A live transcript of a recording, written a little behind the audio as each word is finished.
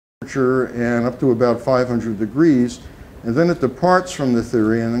temperature and up to about 500 degrees, and then it departs from the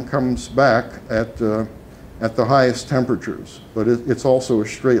theory and then comes back at the highest temperatures. But it's also a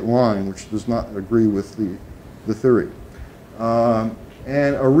straight line, which does not agree with the theory.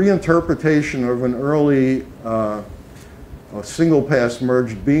 And a reinterpretation of an early single-pass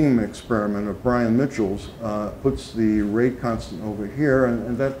merged beam experiment of Brian Mitchell's puts the rate constant over here,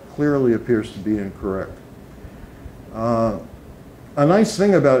 and that clearly appears to be incorrect. A nice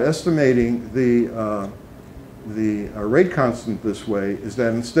thing about estimating the rate constant this way is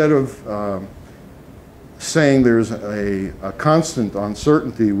that instead of saying there's a constant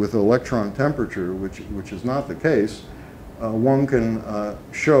uncertainty with electron temperature, which is not the case, one can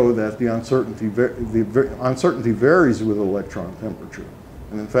show that the uncertainty varies with electron temperature.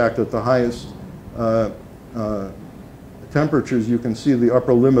 And in fact, at the highest temperatures, you can see the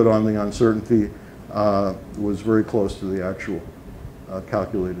upper limit on the uncertainty was very close to the actual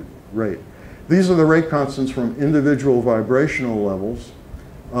calculated rate. These are the rate constants from individual vibrational levels.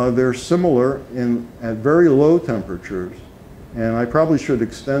 They're similar at very low temperatures. And I probably should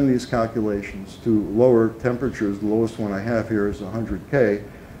extend these calculations to lower temperatures. The lowest one I have here is 100 K,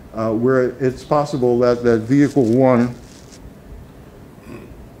 where it's possible that vehicle one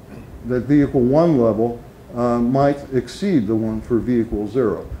level might exceed the one for vehicle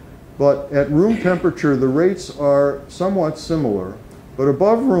 0. But at room temperature, the rates are somewhat similar. But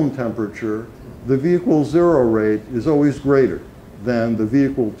above room temperature, the vehicle 0 rate is always greater than the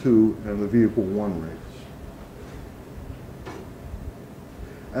vehicle 2 and the vehicle 1 rates.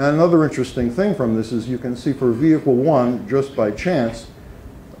 And another interesting thing from this is you can see for vehicle 1, just by chance,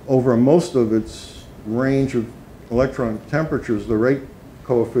 over most of its range of electron temperatures, the rate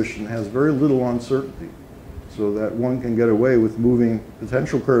coefficient has very little uncertainty, so that one can get away with moving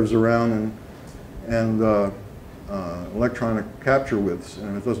potential curves around and electronic capture widths,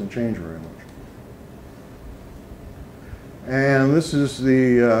 and it doesn't change very much. And this is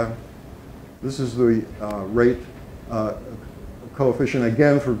the rate coefficient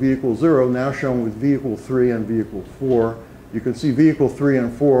again for vehicle 0, now shown with vehicle 3 and vehicle 4. You can see vehicle 3 and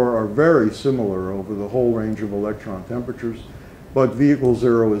 4 are very similar over the whole range of electron temperatures, but vehicle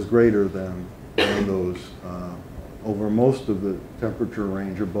 0 is greater than those over most of the temperature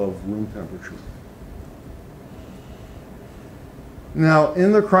range above room temperature. Now,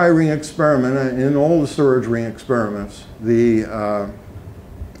 in the cry-ring experiment, and in all the storage ring experiments, the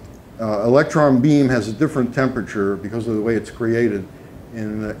electron beam has a different temperature because of the way it's created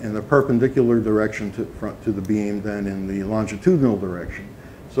in the perpendicular direction to the beam than in the longitudinal direction.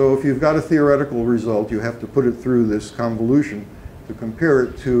 So if you've got a theoretical result, you have to put it through this convolution to compare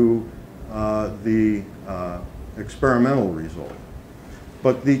it to the experimental result.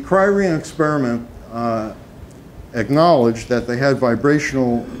 But the cry-ring experiment acknowledged that they had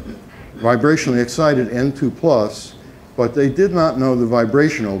vibrationally excited N2+, but they did not know the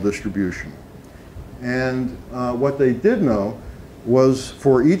vibrational distribution. And what they did know was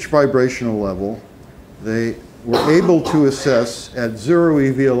for each vibrational level, they were able to assess at 0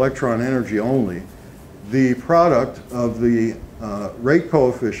 eV electron energy only the product of the rate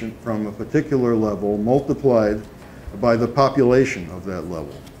coefficient from a particular level multiplied by the population of that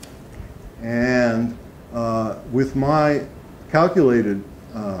level. And with my calculated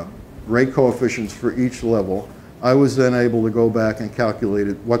rate coefficients for each level, I was then able to go back and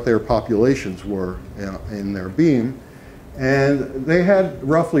calculate what their populations were in their beam. And they had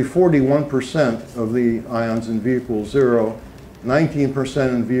roughly 41% of the ions in vehicle 0, 19%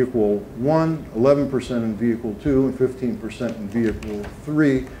 in vehicle 1, 11% in vehicle 2, and 15% in vehicle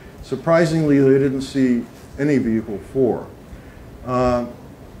 3. Surprisingly, they didn't see any vehicle 4.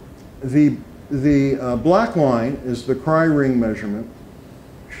 The black line is the cry-ring measurement,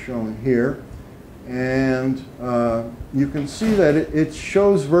 shown here. And you can see that it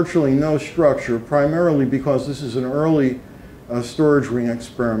shows virtually no structure, primarily because this is an early storage ring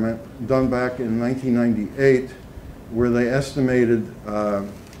experiment done back in 1998, where they estimated,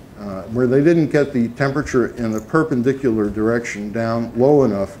 where they didn't get the temperature in the perpendicular direction down low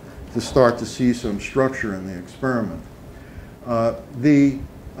enough to start to see some structure in the experiment. The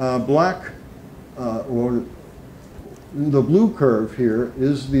black, or the blue curve here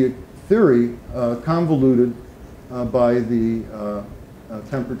is the theory convoluted by the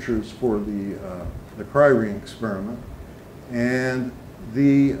temperatures for the cry-ring experiment. And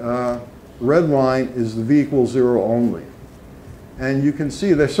the red line is the vehicle 0 only. And you can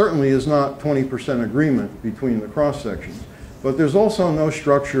see there certainly is not 20% agreement between the cross-sections, but there's also no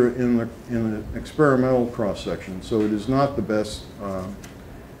structure in the experimental cross-section, so it is not the best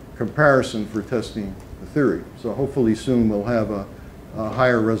comparison for testing the theory. So hopefully soon we'll have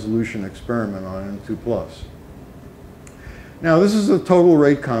higher resolution experiment on N2+. Now this is the total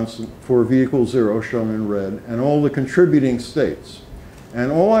rate constant for V equals 0 shown in red and all the contributing states.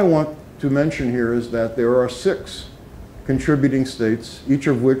 And all I want to mention here is that there are 6 contributing states, each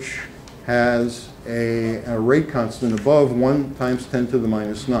of which has a rate constant above 1 times 10 to the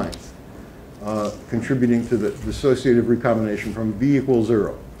minus 9th, contributing to the dissociative recombination from V equals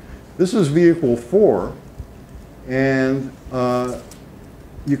 0. This is V equal 4, and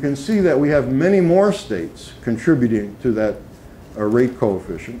you can see that we have many more states contributing to that rate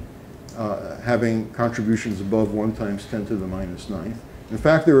coefficient, having contributions above 1 times 10 to the minus 9th. In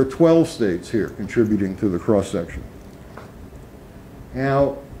fact, there are 12 states here contributing to the cross-section.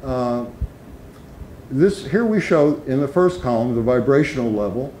 Now, here we show in the first column the vibrational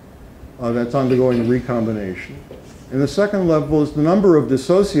level that's undergoing recombination. In the second level is the number of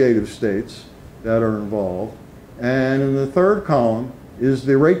dissociative states that are involved. And in the third column is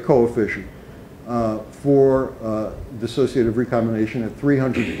the rate coefficient for dissociative recombination at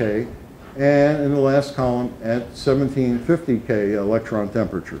 300 K, and in the last column at 1750 K electron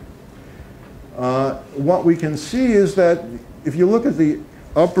temperature. What we can see is that if you look at the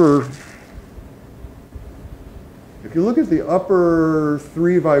upper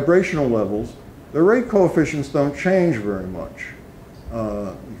 3 vibrational levels, the rate coefficients don't change very much.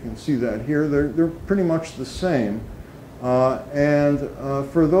 You can see that here. They're pretty much the same.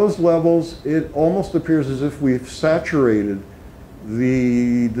 For those levels, it almost appears as if we've saturated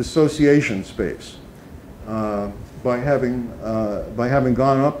the dissociation space by having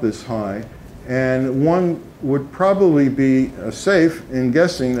gone up this high. And one would probably be safe in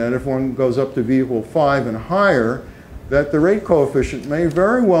guessing that if one goes up to V equal 5 and higher, that the rate coefficient may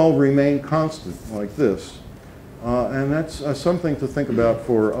very well remain constant like this. And that's something to think about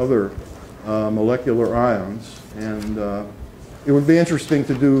for other molecular ions. And it would be interesting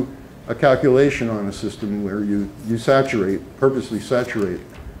to do a calculation on a system where you purposely saturate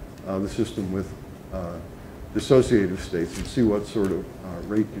the system with dissociative states and see what sort of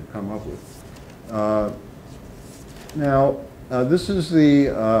rate you come up with. Now, this is the,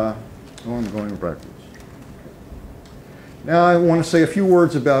 I'm going backwards. Now I want to say a few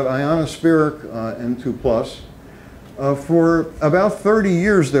words about ionospheric N2+. For about 30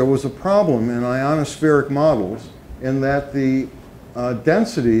 years there was a problem in ionospheric models in that the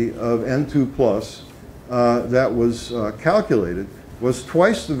density of N2+ that was calculated was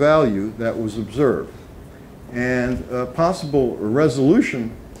twice the value that was observed. And possible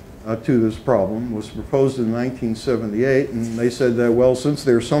resolution to this problem was proposed in 1978, and they said that, well, since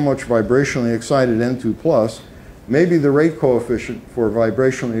there's so much vibrationally excited N2+, maybe the rate coefficient for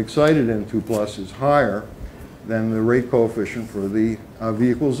vibrationally excited N2+ is higher than the rate coefficient for the V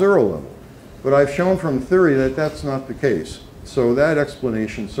equals 0 level. But I've shown from theory that that's not the case. So that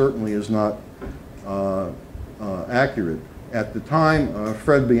explanation certainly is not accurate. At the time,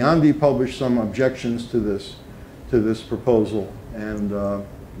 Fred Biondi published some objections to this proposal, and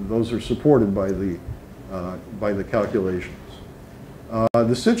those are supported by the calculations.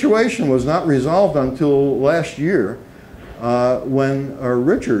 The situation was not resolved until last year when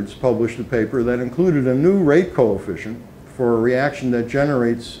Richards published a paper that included a new rate coefficient for a reaction that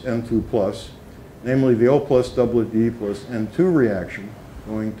generates N2+, namely the O plus doublet D plus N2 reaction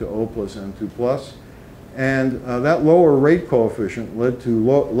going to O plus N2+. And that lower rate coefficient led to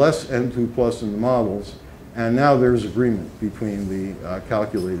less N2+ in the models, and now there's agreement between the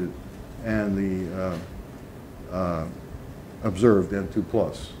calculated and the observed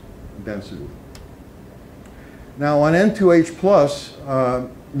N2+ density. Now on N2H+,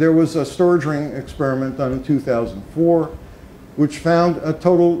 there was a storage ring experiment done in 2004 which found a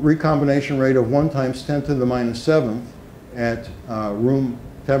total recombination rate of 1 times 10 to the minus 7th at room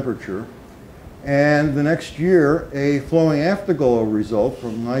temperature. And the next year, a flowing afterglow result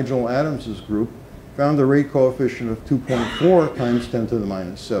from Nigel Adams's group found a rate coefficient of 2.4 times 10 to the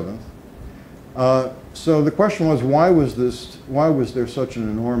minus 7th. So the question was, why was there such an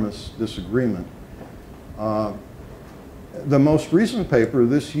enormous disagreement? The most recent paper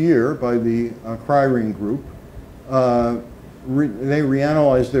this year by the Cry-Ring group, they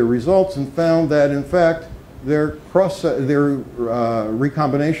reanalyzed their results and found that, in fact, their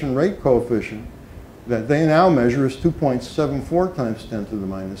recombination rate coefficient that they now measure is 2.74 times 10 to the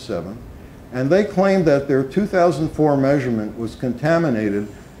minus 7. And they claimed that their 2004 measurement was contaminated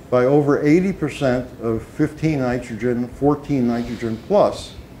by over 80% of 15 nitrogen, 14 nitrogen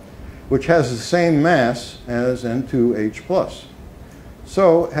plus, which has the same mass as N2H+.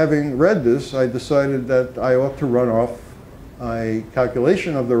 So having read this, I decided that I ought to run off a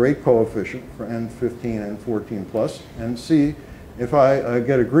calculation of the rate coefficient for N15 and N14 plus and see if I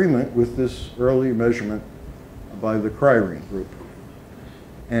get agreement with this early measurement by the Crye-Ring group.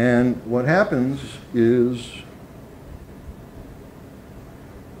 And what happens is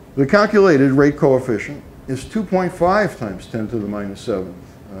the calculated rate coefficient is 2.5 times 10 to the minus 7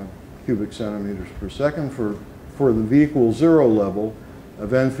 cubic centimeters per second for the V equals 0 level of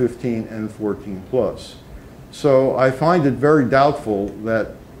N15, N14 plus. So I find it very doubtful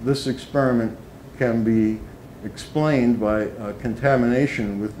that this experiment can be explained by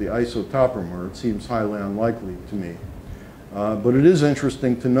contamination with the isotopomer. It seems highly unlikely to me. But it is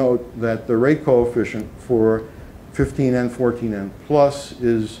interesting to note that the rate coefficient for 15N, 14N plus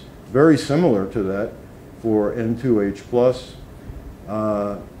is very similar to that for N2H plus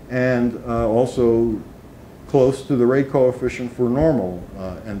and also close to the rate coefficient for normal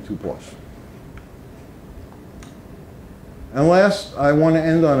N2 plus. And last, I want to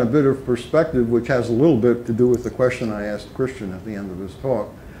end on a bit of perspective, which has a little bit to do with the question I asked Christian at the end of his talk.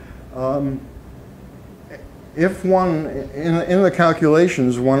 If one, in the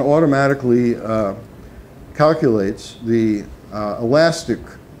calculations, one automatically calculates the elastic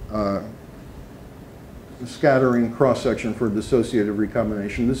scattering cross-section for dissociative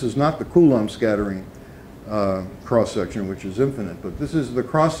recombination. This is not the Coulomb scattering cross-section, which is infinite, but this is the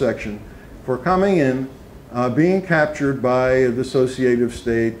cross-section for coming in, being captured by a dissociative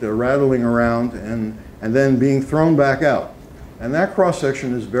state, rattling around, and then being thrown back out. And that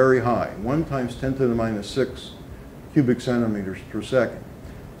cross-section is very high, 1 times 10 to the minus 6 cubic centimeters per second.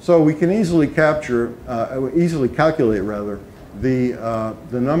 So we can easily calculate the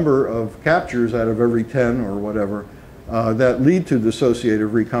number of captures out of every 10 or whatever that lead to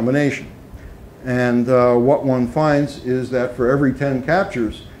dissociative recombination. And what one finds is that for every 10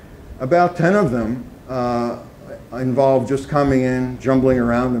 captures, about 10 of them involve just coming in, jumbling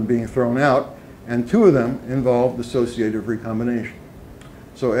around, and being thrown out, and 2 of them involve dissociative recombination.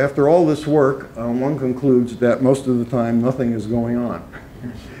 So after all this work, one concludes that most of the time nothing is going on.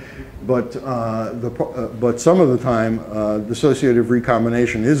 But some of the time, dissociative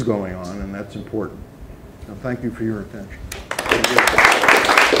recombination is going on, and that's important. So thank you for your attention.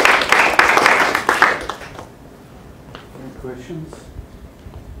 Any questions?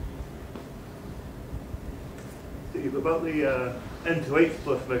 Steve, about the N2H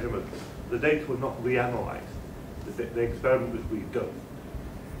plus measurements, the data were not reanalyzed. The experiment was redone.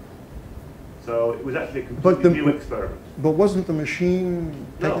 So it was actually a completely new experiment. But wasn't the machine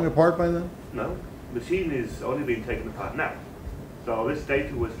taken apart by then? No, the machine is only being taken apart now. So this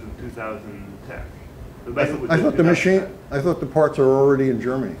data was from 2010. I thought the parts are already in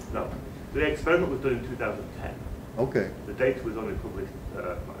Germany. No, the experiment was done in 2010. Okay. The data was only published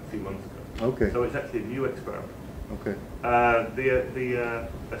a few months ago. Okay. So it's actually a new experiment. Okay. The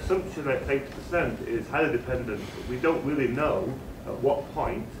assumption at 80% is highly dependent. We don't really know at what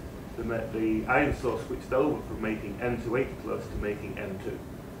point the ion source switched over from making N2H plus to making N2.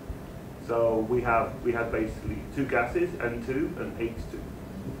 So we had basically 2 gases, N2 and H2.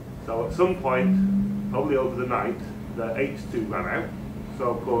 So at some point, probably over the night, the H2 ran out.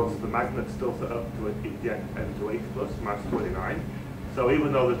 So of course the magnet's still set up to eject N2H plus, mass 29. So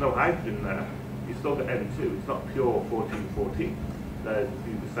even though there's no hydrogen there, you still get N2. It's not pure 14-14. There's a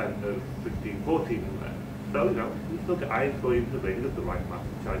few percent of 15-14 in there. So, you know, you still get ions going into the ring of the right mass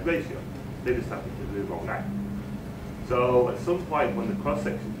to charge ratio. They just happen to do the wrong out. So at some point when the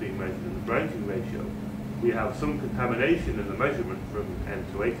cross-section is being measured in the branching ratio, we have some contamination in the measurement from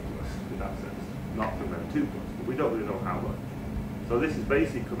N2H plus in that sense, not from N2 plus, but we don't really know how much. So this is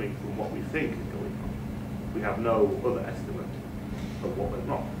basically coming from what we think is going on. We have no other estimate of what went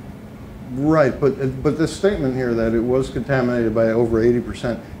wrong. Right, but the statement here that it was contaminated by over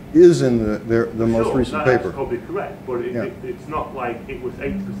 80% is in the most recent paper. That's probably correct, but it's not like it was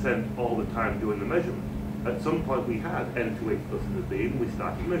 80% all the time doing the measurement. At some point we had N2H plus in the beam, we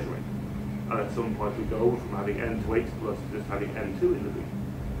started measuring. And at some point we go from having N2H plus to just having N2 in the beam.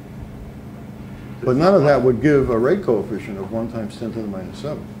 So but none of that would give a rate coefficient of 1 times 10 to the minus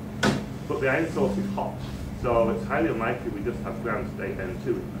 7. But the ion source is hot, so it's highly unlikely we just have ground state N2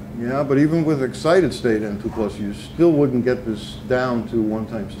 in there. Yeah, but even with excited state N2 plus, you still wouldn't get this down to 1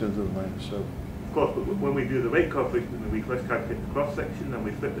 times 10 to the minus 7. Of course, but when we do the rate coefficient, we first calculate the cross-section, then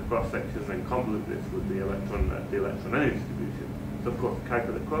we flip the cross-section, and then convolute this with the electron energy distribution. So of course, to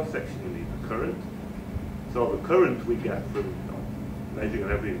calculate the cross-section, we need the current. So the current we get from measuring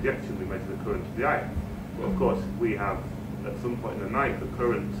on every injection, we measure the current of the ion. But of course, we have, at some point in the night, the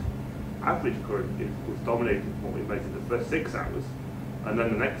current, average current was dominated from what we measured the first 6 hours. And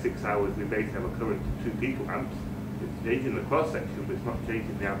then the next 6 hours, we basically have a current of 2 picoamps. It's changing the cross-section, but it's not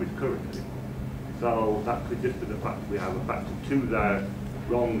changing the average current anymore. So that could just be the fact we have a factor 2 there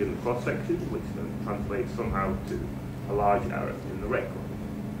wrong in the cross section, which then translates somehow to a large error in the rate curve.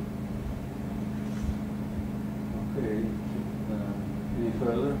 Okay. Any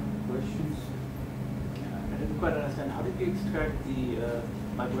further questions? I didn't quite understand. How did you extract the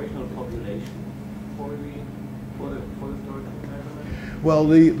vibrational population for the historical measurement? Well,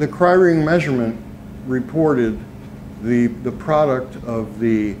 the cry ring measurement reported the product of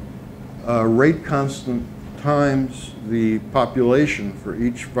the rate constant times the population for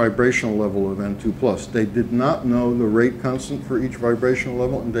each vibrational level of N2+. They did not know the rate constant for each vibrational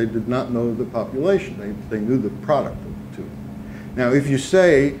level, and they did not know the population. They knew the product of the two. Now, if you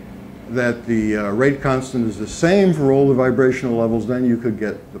say that the rate constant is the same for all the vibrational levels, then you could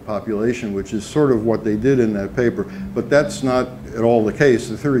get the population, which is sort of what they did in that paper. But that's not at all the case.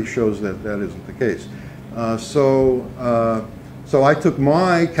 The theory shows that that isn't the case. So I took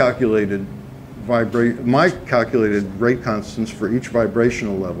my calculated rate constants for each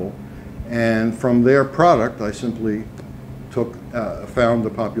vibrational level, and from their product, I simply found the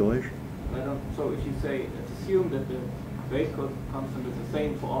population. So if you say, let's assume that the rate constant is the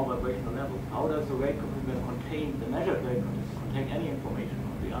same for all vibrational levels, how does the rate constant contain, the measured rate constant, contain any information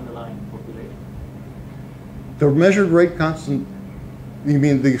on the underlying population? The measured rate constant, you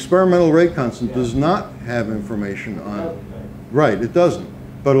mean the experimental rate constant, does not have information on it. Right, it doesn't.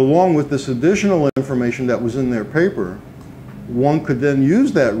 But along with this additional information that was in their paper, one could then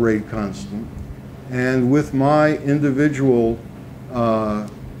use that rate constant, and with my individual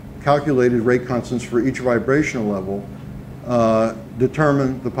calculated rate constants for each vibrational level,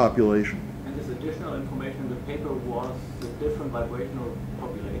 determine the population. And this additional information in the paper was the different vibrational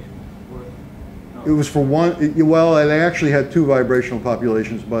population? Or no? It was for one, well, they actually had two vibrational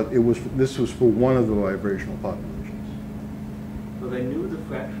populations, but this was for one of the vibrational populations. So they knew the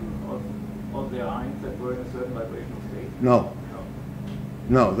fraction of their ions that were in a certain vibrational state? No.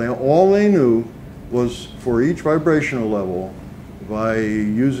 No, all they knew was for each vibrational level, by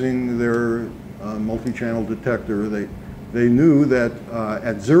using their multi-channel detector, they knew that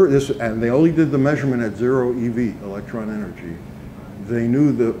at zero, and they only did the measurement at 0 eV, electron energy. They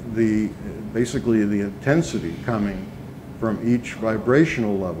knew basically the intensity coming from each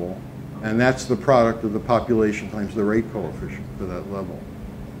vibrational level, and that's the product of the population times the rate coefficient for that level.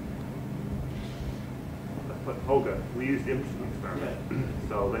 But Holger, we used the imaging experiment,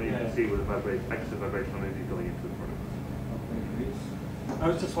 so then you can see with the extra vibrational energy going into the product. I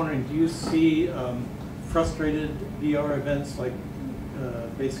was just wondering, do you see frustrated VR events like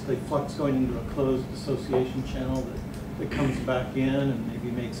basically flux going into a closed dissociation channel that comes back in and maybe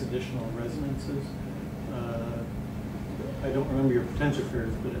makes additional resonances? I don't remember your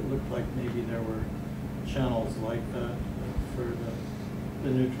potentiometers, but it looked like maybe there were channels like that for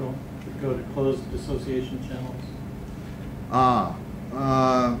the neutral that go to closed dissociation channels.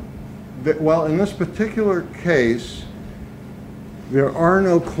 Well, in this particular case, there are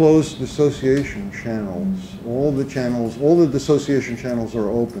no closed dissociation channels. All the dissociation channels are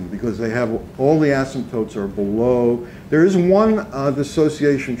open because they have, all the asymptotes are below. There is one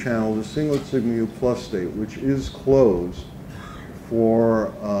dissociation channel, the singlet sigma U plus state, which is closed for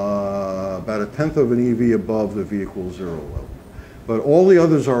about 1/10 of an eV above the V equals 0 level. But all the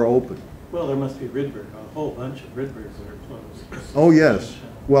others are open. Well, there must be Rydberg, a whole bunch of Rydbergs that are closed. Oh, yes.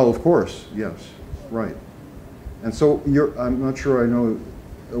 Well, of course, yes, right. And so I'm not sure I know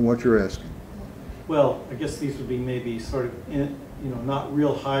what you're asking. Well, I guess these would be maybe sort of, not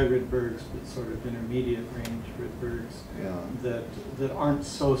real high Rydbergs, but sort of intermediate range Rydbergs that aren't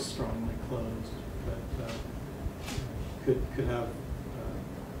so strongly closed, but could have,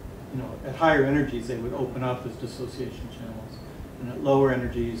 at higher energies they would open up as dissociation channels, and at lower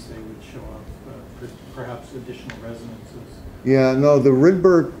energies they would show up perhaps additional resonances. Yeah, no, the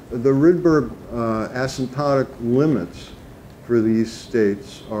Rydberg asymptotic limits for these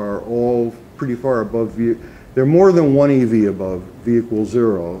states are all pretty far above V. They're more than 1 eV above V equals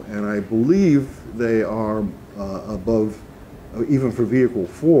 0, and I believe they are above, even for V equal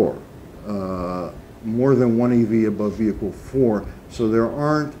 4, more than 1 eV above V equal 4. So there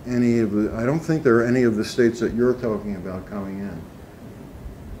aren't any of the, I don't think there are any of the states that you're talking about coming in.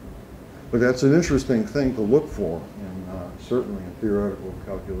 But that's an interesting thing to look for, certainly in theoretical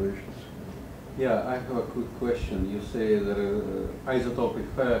calculations. Yeah, I have a quick question. You say that isotope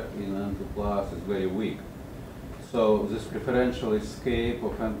effect in N2+ is very weak. So this preferential escape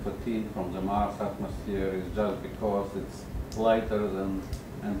of N14 from the Mars atmosphere is just because it's lighter than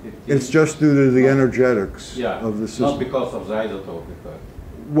N15? It's just due to the energetics of the system. Not because of the isotope effect.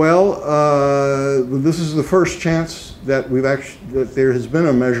 Well, this is the first chance that that there has been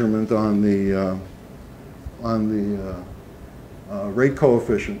a measurement on the rate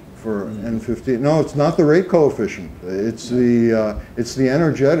coefficient for N15. No, it's not the rate coefficient. It's the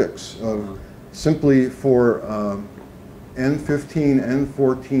energetics of simply for N15,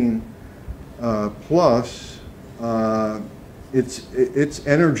 N14 plus. Its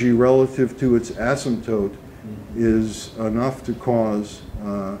energy relative to its asymptote is enough to cause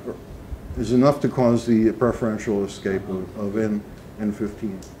the preferential escape of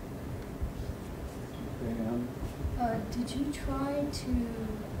N15. Did you try to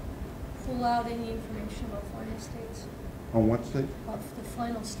pull out any information about final states? On what state? Of the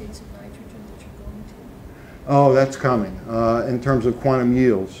final states of nitrogen that you're going to? Oh, that's coming. In terms of quantum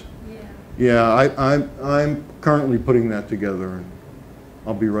yields. Yeah. Yeah, I'm currently putting that together, and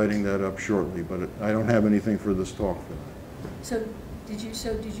I'll be writing that up shortly. But I don't have anything for this talk for that. So did you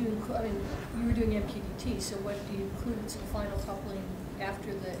include? I mean, you were doing MQDT. So what do you include some final coupling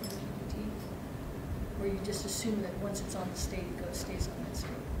after the MQDT, or you just assume that once it's on the state, it stays on that state?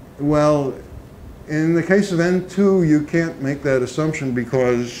 Well, in the case of N2, you can't make that assumption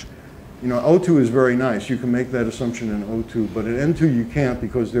because, you know, O2 is very nice. You can make that assumption in O2, but at N2 you can't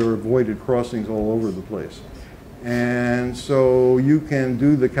because there are avoided crossings all over the place. And so you can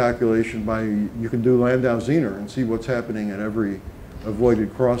do the calculation by, you can do Landau-Zener and see what's happening at every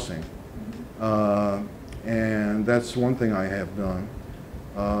avoided crossing. And that's one thing I have done.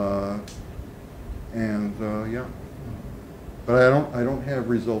 Yeah. But I don't have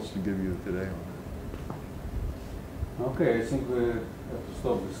results to give you today on that. Okay, I think we have to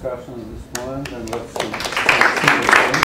stop discussion at this point, and let's